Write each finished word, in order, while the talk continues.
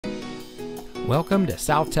Welcome to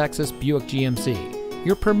South Texas Buick GMC,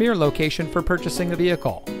 your premier location for purchasing a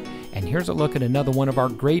vehicle. And here's a look at another one of our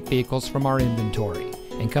great vehicles from our inventory,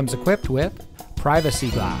 and comes equipped with privacy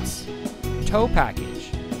glass, tow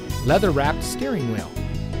package, leather-wrapped steering wheel,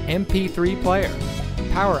 MP3 player,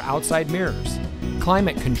 power outside mirrors,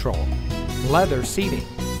 climate control, leather seating,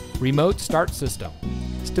 remote start system,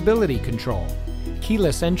 stability control,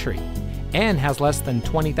 keyless entry, and has less than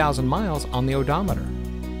 20,000 miles on the odometer.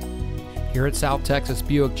 Here at South Texas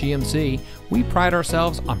Buick GMC, we pride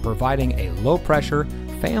ourselves on providing a low-pressure,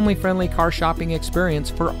 family-friendly car shopping experience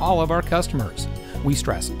for all of our customers. We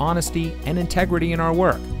stress honesty and integrity in our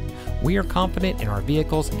work. We are confident in our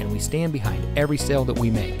vehicles and we stand behind every sale that we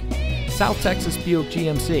make. South Texas Buick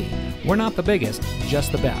GMC, we're not the biggest,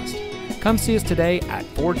 just the best. Come see us today at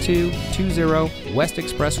 4220 West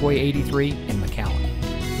Expressway 83 in